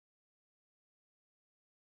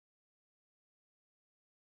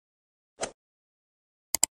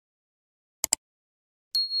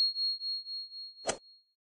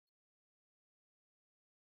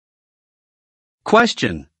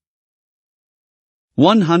Question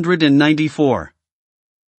 194.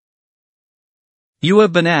 You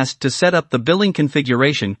have been asked to set up the billing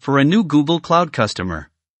configuration for a new Google Cloud customer.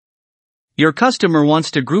 Your customer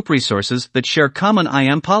wants to group resources that share common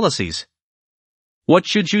IAM policies. What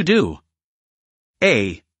should you do?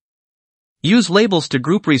 A. Use labels to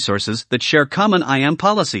group resources that share common IAM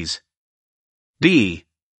policies. B.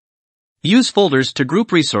 Use folders to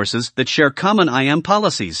group resources that share common IAM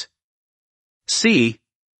policies. C.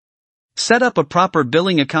 Set up a proper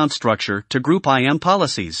billing account structure to group IAM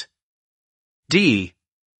policies. D.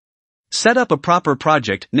 Set up a proper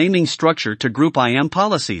project naming structure to group IAM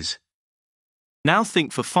policies. Now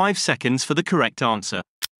think for 5 seconds for the correct answer.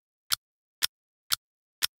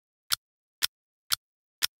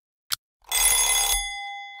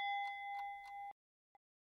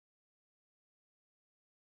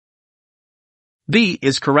 B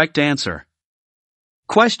is correct answer.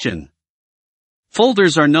 Question.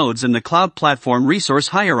 Folders are nodes in the Cloud Platform resource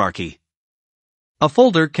hierarchy. A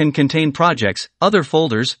folder can contain projects, other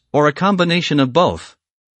folders, or a combination of both.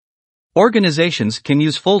 Organizations can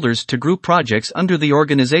use folders to group projects under the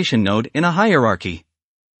organization node in a hierarchy.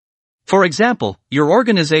 For example, your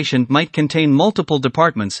organization might contain multiple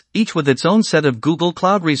departments, each with its own set of Google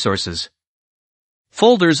Cloud resources.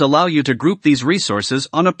 Folders allow you to group these resources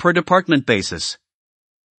on a per-department basis.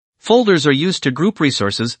 Folders are used to group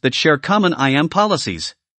resources that share common IAM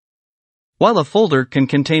policies. While a folder can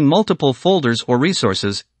contain multiple folders or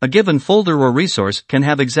resources, a given folder or resource can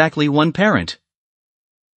have exactly one parent.